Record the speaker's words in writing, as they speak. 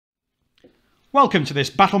Welcome to this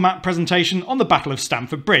battle map presentation on the Battle of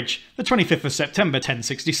Stamford Bridge, the 25th of September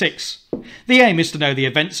 1066. The aim is to know the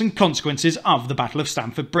events and consequences of the Battle of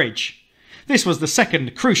Stamford Bridge. This was the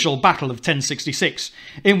second crucial battle of 1066,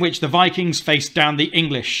 in which the Vikings faced down the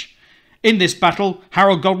English. In this battle,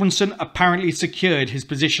 Harold Godwinson apparently secured his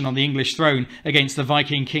position on the English throne against the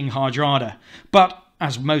Viking king Hardrada, but,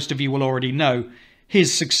 as most of you will already know,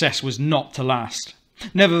 his success was not to last.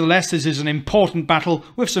 Nevertheless, this is an important battle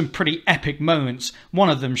with some pretty epic moments, one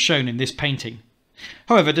of them shown in this painting.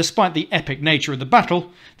 However, despite the epic nature of the battle,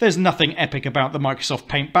 there's nothing epic about the Microsoft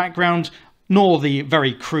Paint background, nor the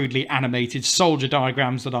very crudely animated soldier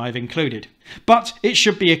diagrams that I've included. But it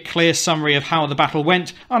should be a clear summary of how the battle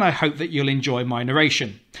went, and I hope that you'll enjoy my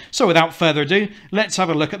narration. So without further ado, let's have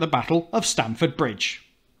a look at the Battle of Stamford Bridge.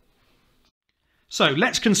 So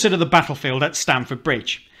let's consider the battlefield at Stamford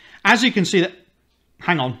Bridge. As you can see that...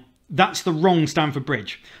 Hang on, that's the wrong Stamford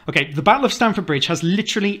Bridge. Okay, the Battle of Stamford Bridge has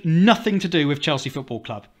literally nothing to do with Chelsea Football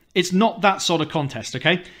Club. It's not that sort of contest,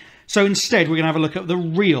 okay? So instead, we're going to have a look at the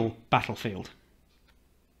real battlefield.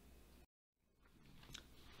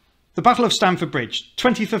 The Battle of Stamford Bridge,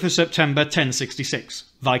 25th of September 1066.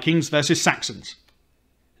 Vikings versus Saxons.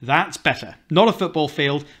 That's better. Not a football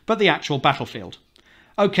field, but the actual battlefield.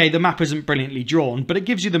 Okay, the map isn't brilliantly drawn, but it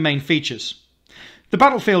gives you the main features. The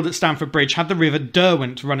battlefield at Stamford Bridge had the River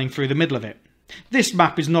Derwent running through the middle of it. This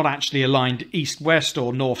map is not actually aligned east-west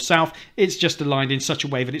or north-south, it's just aligned in such a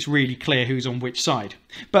way that it's really clear who's on which side.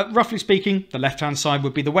 But roughly speaking, the left-hand side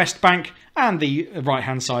would be the west bank and the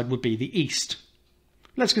right-hand side would be the east.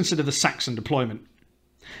 Let's consider the Saxon deployment.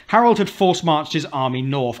 Harold had force-marched his army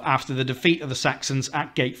north after the defeat of the Saxons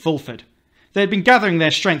at Gate Fulford. They had been gathering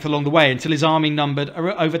their strength along the way until his army numbered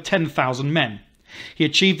over 10,000 men. He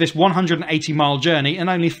achieved this 180-mile journey in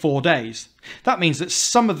only 4 days. That means that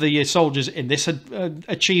some of the soldiers in this had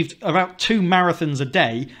achieved about 2 marathons a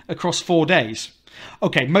day across 4 days.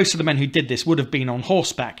 Okay, most of the men who did this would have been on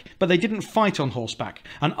horseback, but they didn't fight on horseback,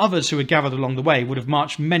 and others who had gathered along the way would have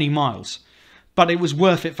marched many miles. But it was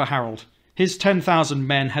worth it for Harold. His 10,000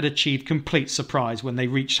 men had achieved complete surprise when they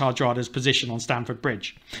reached Hardrada's position on Stamford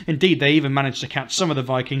Bridge. Indeed, they even managed to catch some of the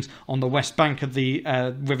Vikings on the west bank of the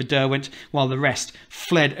River Derwent, while the rest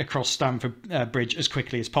fled across Stamford Bridge as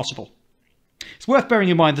quickly as possible. It's worth bearing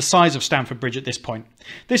in mind the size of Stamford Bridge at this point.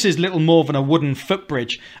 This is little more than a wooden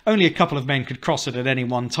footbridge. Only a couple of men could cross it at any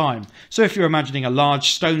one time. So if you're imagining a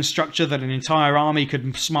large stone structure that an entire army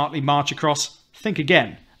could smartly march across, think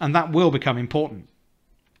again, and that will become important.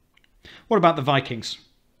 What about the Vikings?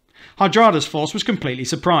 Hardrada's force was completely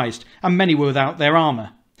surprised, and many were without their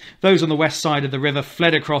armour. Those on the west side of the river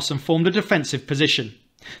fled across and formed a defensive position.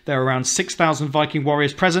 There were around 6,000 Viking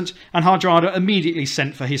warriors present, and Hardrada immediately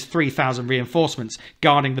sent for his 3,000 reinforcements,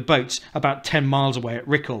 guarding the boats about 10 miles away at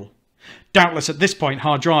Rickle. Doubtless at this point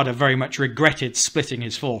Hardrada very much regretted splitting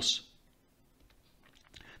his force.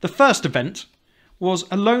 The first event was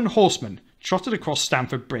a lone horseman trotted across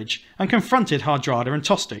Stamford Bridge and confronted Hardrada and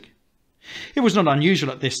Tostig. It was not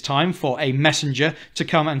unusual at this time for a messenger to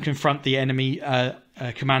come and confront the enemy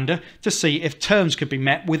commander to see if terms could be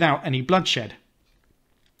met without any bloodshed.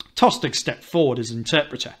 Tostig stepped forward as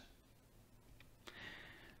interpreter.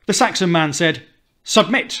 The Saxon man said,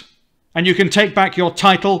 "Submit, and you can take back your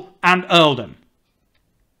title and earldom."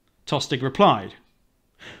 Tostig replied,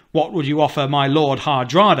 "What would you offer my lord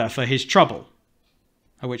Hardrada for his trouble?"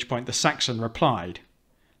 At which point the Saxon replied,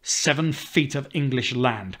 7 feet of English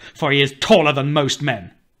land, for he is taller than most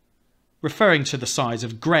men, referring to the size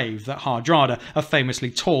of grave that Hardrada, a famously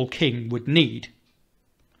tall king, would need.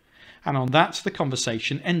 And on that the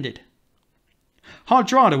conversation ended.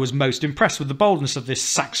 Hardrada was most impressed with the boldness of this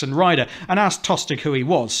Saxon rider and asked Tostig who he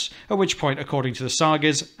was, at which point, according to the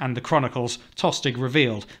sagas and the chronicles, Tostig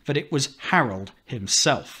revealed that it was Harold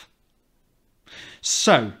himself.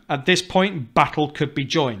 So, at this point, battle could be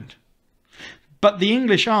joined. But the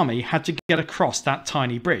English army had to get across that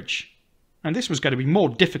tiny bridge, and this was going to be more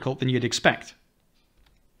difficult than you'd expect.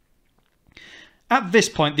 At this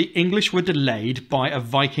point, the English were delayed by a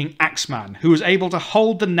Viking axeman who was able to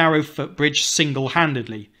hold the narrow footbridge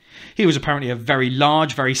single-handedly. He was apparently a very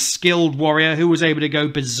large, very skilled warrior who was able to go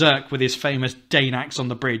berserk with his famous Dane axe on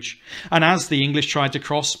the bridge. And as the English tried to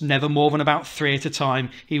cross, never more than about 3 at a time,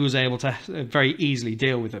 he was able to very easily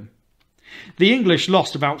deal with them. The English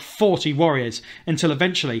lost about 40 warriors until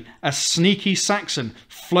eventually a sneaky Saxon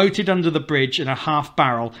floated under the bridge in a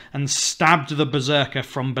half-barrel and stabbed the berserker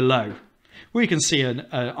from below. We can see an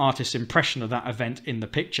artist's impression of that event in the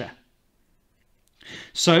picture.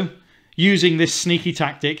 So, using this sneaky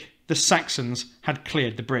tactic, the Saxons had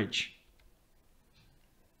cleared the bridge.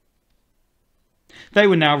 They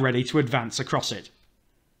were now ready to advance across it.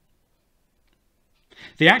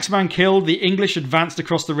 The axeman killed, the English advanced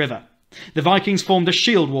across the river. The Vikings formed a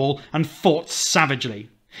shield wall and fought savagely.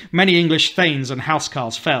 Many English thanes and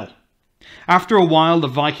housecarls fell. After a while, the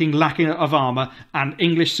Viking lack of armour and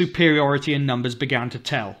English superiority in numbers began to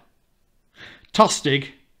tell. Tostig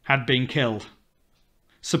had been killed,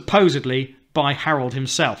 supposedly by Harold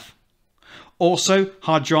himself. Also,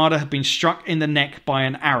 Hardrada had been struck in the neck by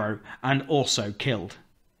an arrow and also killed.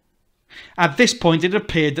 At this point, it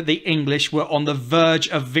appeared that the English were on the verge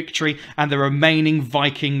of victory and the remaining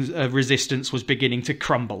Viking resistance was beginning to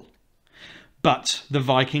crumble. But the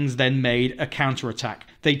Vikings then made a counterattack.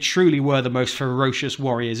 They truly were the most ferocious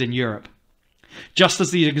warriors in Europe. Just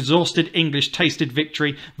as the exhausted English tasted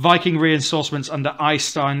victory, Viking reinforcements under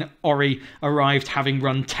Eystein Orri arrived, having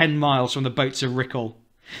run 10 miles from the boats of Rickle.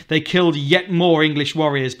 They killed yet more English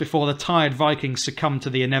warriors before the tired Vikings succumbed to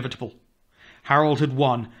the inevitable. Harold had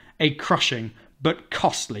won a crushing but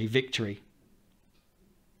costly victory.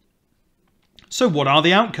 So what are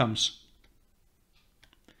the outcomes?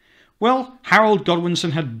 Well, Harold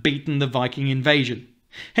Godwinson had beaten the Viking invasion.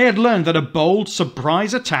 He had learned that a bold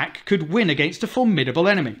surprise attack could win against a formidable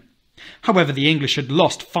enemy. However, the English had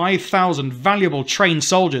lost 5,000 valuable trained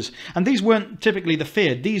soldiers, and these weren't typically the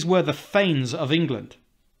feared, these were the thanes of England.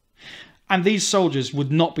 And these soldiers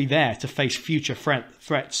would not be there to face future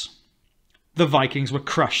threats. The Vikings were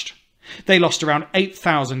crushed. They lost around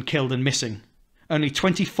 8,000 killed and missing. Only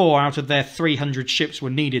 24 out of their 300 ships were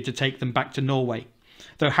needed to take them back to Norway,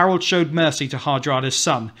 though Harold showed mercy to Hardrada's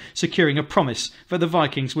son, securing a promise that the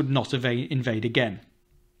Vikings would not invade again.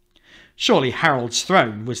 Surely Harold's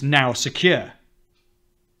throne was now secure.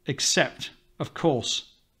 Except, of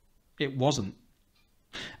course, it wasn't.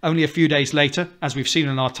 Only a few days later, as we've seen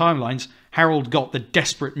in our timelines, Harold got the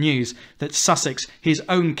desperate news that Sussex, his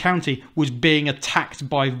own county, was being attacked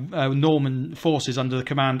by Norman forces under the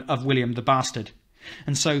command of William the Bastard.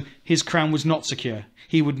 And so his crown was not secure.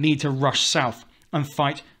 He would need to rush south and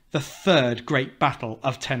fight the third great battle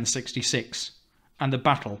of 1066, and the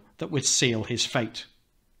battle that would seal his fate.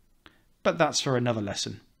 But that's for another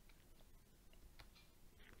lesson.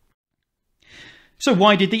 So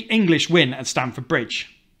why did the English win at Stamford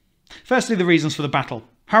Bridge? Firstly, the reasons for the battle.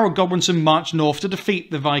 Harold Godwinson marched north to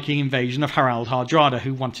defeat the Viking invasion of Harald Hardrada,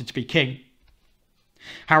 who wanted to be king.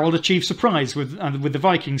 Harold achieved surprise with the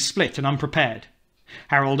Vikings split and unprepared.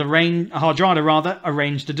 Hardrada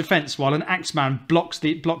arranged a defence while an axeman blocked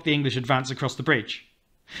the English advance across the bridge.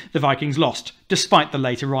 The Vikings lost, despite the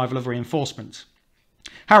late arrival of reinforcements.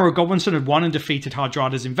 Harold Godwinson had won and defeated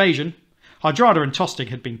Hardrada's invasion. Hardrada and Tostig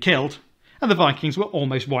had been killed, and the Vikings were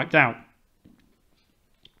almost wiped out.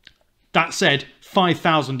 That said,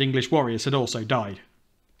 5,000 English warriors had also died.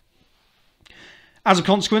 As a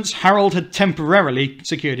consequence, Harold had temporarily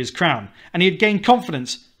secured his crown, and he had gained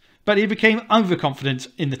confidence, but he became overconfident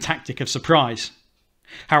in the tactic of surprise.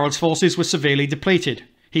 Harold's forces were severely depleted.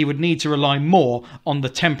 He would need to rely more on the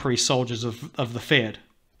temporary soldiers of the feared.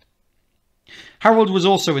 Harold was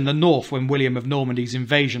also in the north when William of Normandy's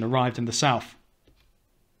invasion arrived in the south.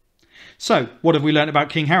 So, what have we learnt about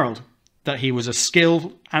King Harold? That he was a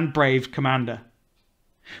skilled and brave commander.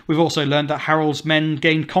 We've also learned that Harold's men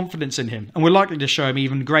gained confidence in him and were likely to show him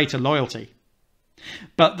even greater loyalty.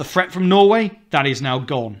 But the threat from Norway, that is now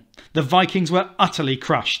gone. The Vikings were utterly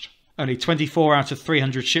crushed. Only 24 out of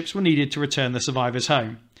 300 ships were needed to return the survivors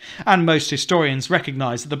home. And most historians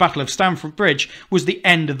recognise that the Battle of Stamford Bridge was the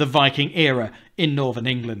end of the Viking era in northern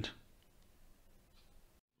England.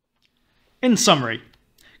 In summary,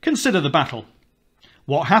 consider the battle.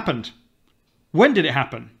 What happened? When did it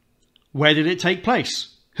happen? Where did it take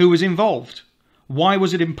place? Who was involved? Why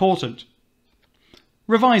was it important?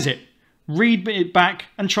 Revise it, read it back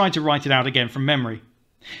and try to write it out again from memory.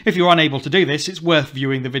 If you're unable to do this, it's worth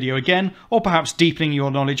viewing the video again or perhaps deepening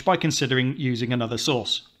your knowledge by considering using another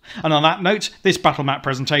source. And on that note, this battle map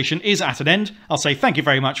presentation is at an end. I'll say thank you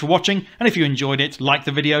very much for watching, and if you enjoyed it, like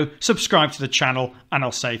the video, subscribe to the channel, and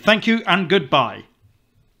I'll say thank you and goodbye.